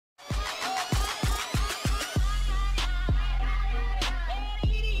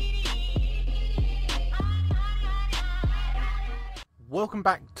Welcome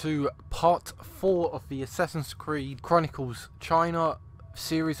back to part 4 of the Assassins Creed Chronicles China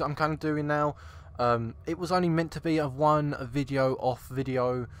series that I'm kind of doing now. It was only meant to be a one video off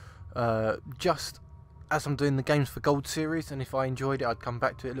video, just as I'm doing the Games for Gold series, and if I enjoyed it I'd come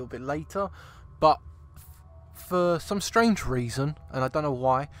back to it a little bit later. But for some strange reason, and I don't know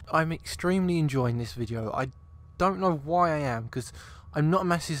why, I'm extremely enjoying this video. I don't know why I am, because I'm not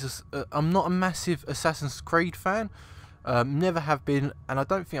a massive Assassin's Creed fan. Never have been, and I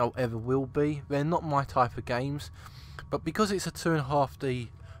don't think I'll ever will be. They're not my type of games, but because it's a 2.5D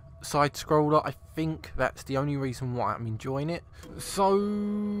side scroller, I think that's the only reason why I'm enjoying it.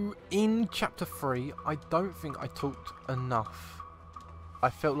 So in chapter 3, I don't think I talked enough. I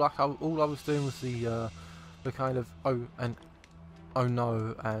felt like all I was doing was the kind of oh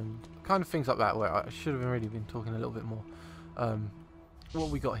no and kind of things like that, where I should have really been talking a little bit more. What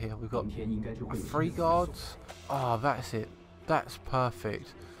we got here? We've got 3 guards. Ah, that's it. That's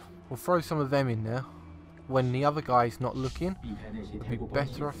perfect. We'll throw some of them in there when the other guy's not looking. It'd be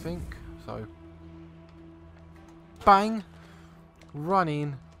better, I think. So, bang, run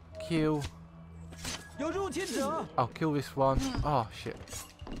in, kill. I'll kill this one. Oh shit.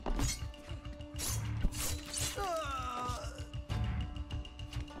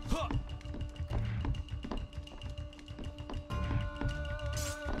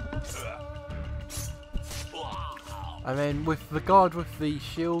 And then with the guard with the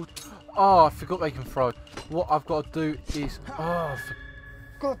shield, oh, I forgot they can throw. What I've got to do is, oh,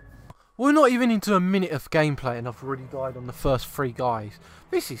 God. We're not even into a minute of gameplay and I've already died on the first 3 guys.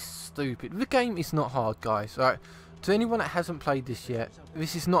 This is stupid. The game is not hard, guys. Right? To anyone that hasn't played this yet,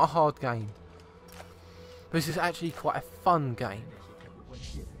 this is not a hard game. This is actually quite a fun game.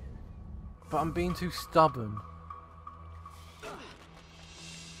 But I'm being too stubborn.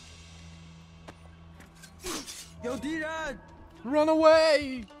 Run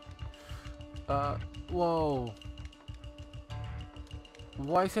away! Whoa.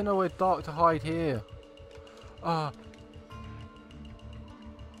 Why is there nowhere dark to hide here? Don't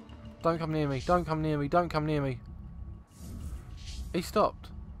come near me, don't come near me, don't come near me. He stopped.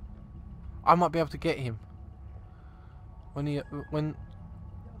 I might be able to get him. There.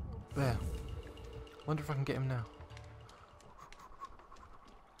 Wonder if I can get him now.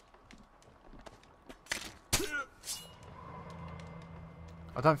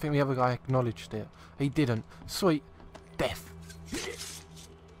 I don't think the other guy acknowledged it. He didn't. Sweet. Death.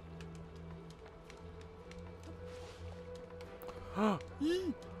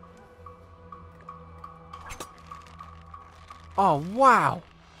 Oh, wow.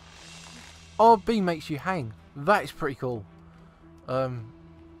 RB makes you hang. That is pretty cool. Where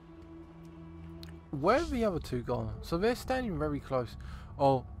are the other 2 gone? So they're standing very close.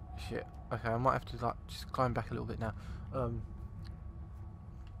 Oh, shit. Okay, I might have to like just climb back a little bit now.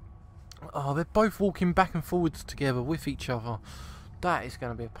 Oh, they're both walking back and forwards together with each other. That is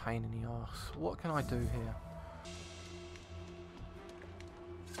going to be a pain in the arse. What can I do here?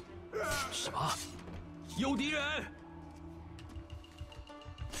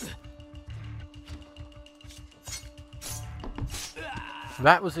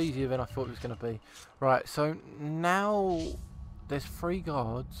 That was easier than I thought it was going to be. Right, so now there's 3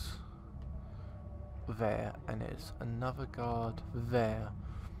 guards there, and there's another guard there.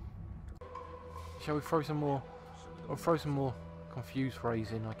 Shall we throw some more? Or throw some more confused rays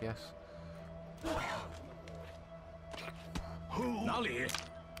in, I guess.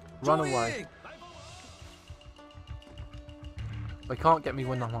 Run away. They can't get me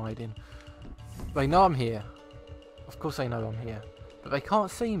when I'm hiding. They know I'm here. Of course they know I'm here. But they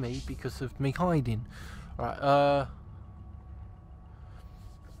can't see me because of me hiding. Right,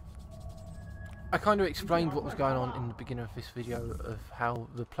 I kind of explained what was going on in the beginning of this video of how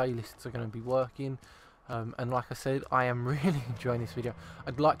the playlists are going to be working, and like I said, I am really enjoying this video.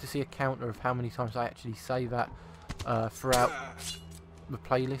 I'd like to see a counter of how many times I actually say that throughout the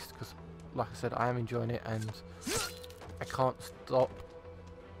playlist, because like I said, I am enjoying it and I can't stop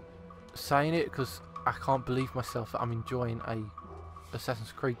saying it because I can't believe myself that I'm enjoying a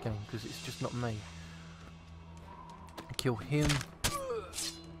Assassin's Creed game, because it's just not me. Kill him.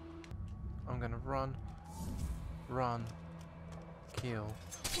 I'm gonna run, kill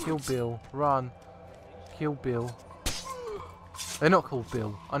Bill, run, kill Bill. They're not called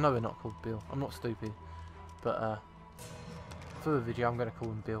Bill. I know they're not called Bill. I'm not stupid. But for the video, I'm gonna call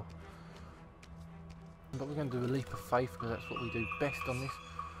him Bill. But we're gonna do a leap of faith because that's what we do best on this.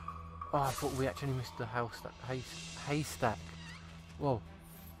 Oh, I thought we actually missed the haystack. Whoa,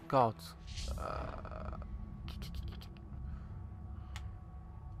 guards.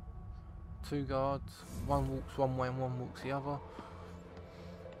 2 guards, one walks one way and one walks the other.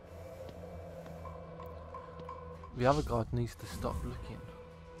 The other guard needs to stop looking.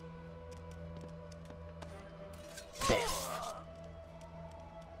 Death.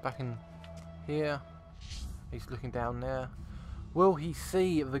 Back in here. He's looking down there. Will he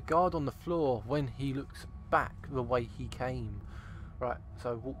see the guard on the floor when he looks back the way he came? Right,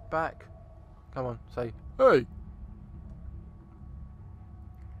 so walk back. Come on, say, hey!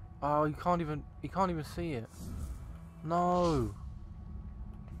 Oh, he can't even see it. No!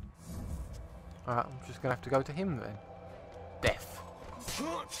 Alright, I'm just gonna have to go to him then. Death.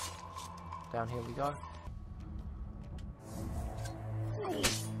 Down here we go.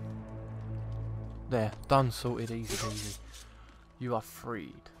 There, done, sorted, easy peasy. You are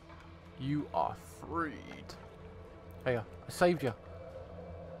freed. You are freed. Hey, I saved you.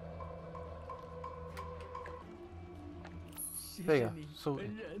 There you go,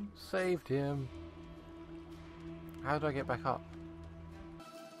 sorted. Saved him. How do I get back up?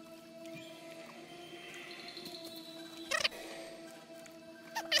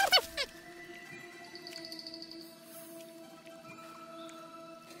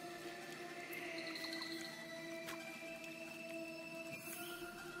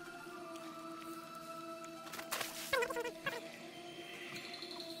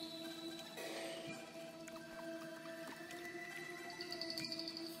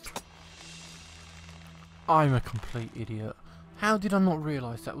 I'm a complete idiot. How did I not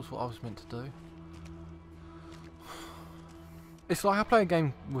realise that was what I was meant to do? It's like I play a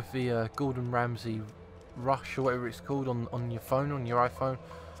game with the Gordon Ramsay Rush or whatever it's called on your phone, on your iPhone,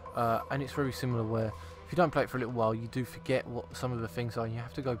 and it's very similar where if you don't play it for a little while you do forget what some of the things are and you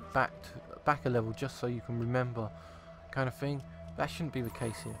have to go back a level just so you can remember, kind of thing. That shouldn't be the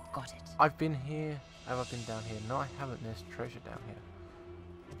case here. Got it. I've been here. Have I been down here? No, I haven't. There's treasure down here.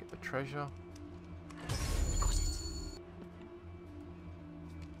 Get the treasure. Got it.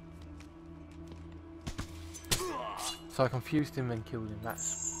 So I confused him and killed him.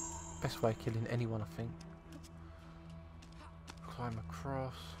 That's the best way of killing anyone, I think. Climb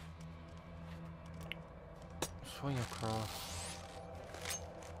across. Swing across.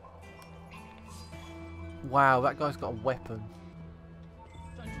 Wow, that guy's got a weapon.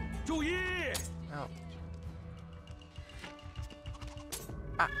 Ouch.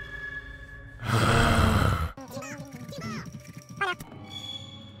 Ah.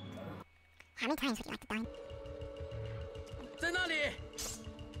 How many times would you like to die?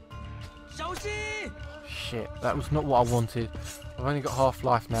 Shit, that was not what I wanted. I've only got half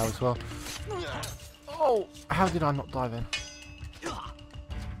life now as well. Oh, how did I not die then?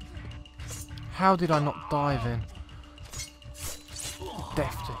 How did I not die then?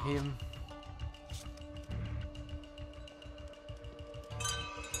 Death to him.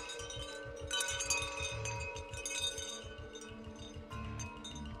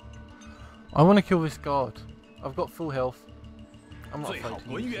 I want to kill this guard. I've got full health. I'm not afraid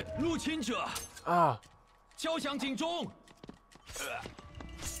to use it. Ah.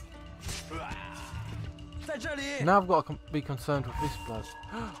 Now I've got to be concerned with this blood.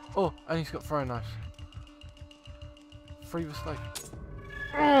 Oh, and he's got throwing knives. Free the slave.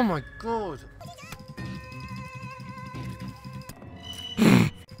 Oh my god!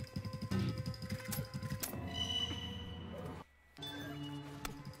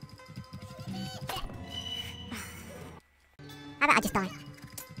 How about I just die?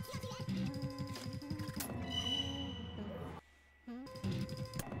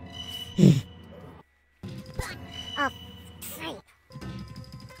 Oh, freak.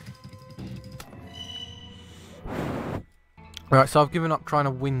 Right, so I've given up trying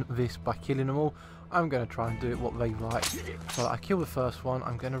to win this by killing them all. I'm going to try and do it what they like. So I kill the first one.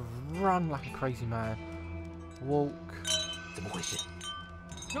 I'm going to run like a crazy man. Walk.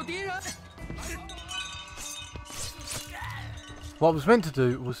 What I was meant to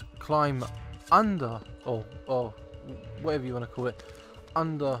do was climb under, or whatever you want to call it,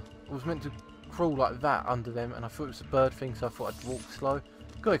 under. I was meant to crawl like that under them, and I thought it was a bird thing, so I thought I'd walk slow.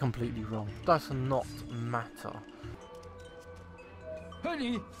 Got it completely wrong. Does not matter.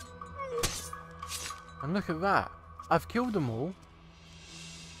 And look at that. I've killed them all,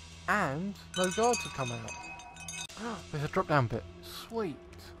 and no guards have come out. There's a drop down bit. Sweet.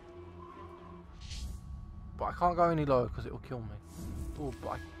 But I can't go any lower because it will kill me. Oh, but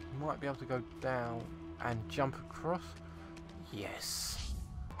I might be able to go down and jump across. Yes.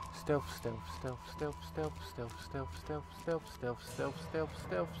 Stealth, stealth, stealth, stealth, stealth, stealth, stealth, stealth, stealth, stealth, stealth, stealth,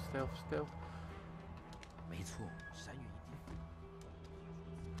 stealth, stealth, stealth. 没错，山岳一定。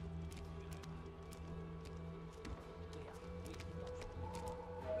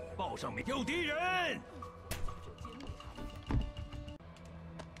报上面有敌人。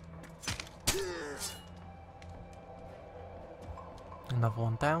Another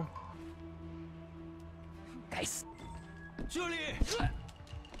one down. 该死！这里。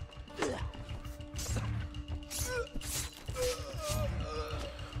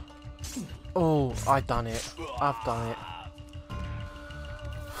 Oh, I done it. I've done it.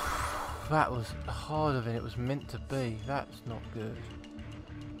 That was harder than it was meant to be. That's not good.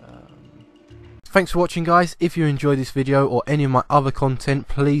 Thanks for watching, guys. If you enjoyed this video or any of my other content,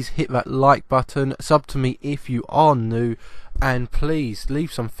 please hit that like button, sub to me if you are new, and please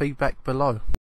leave some feedback below.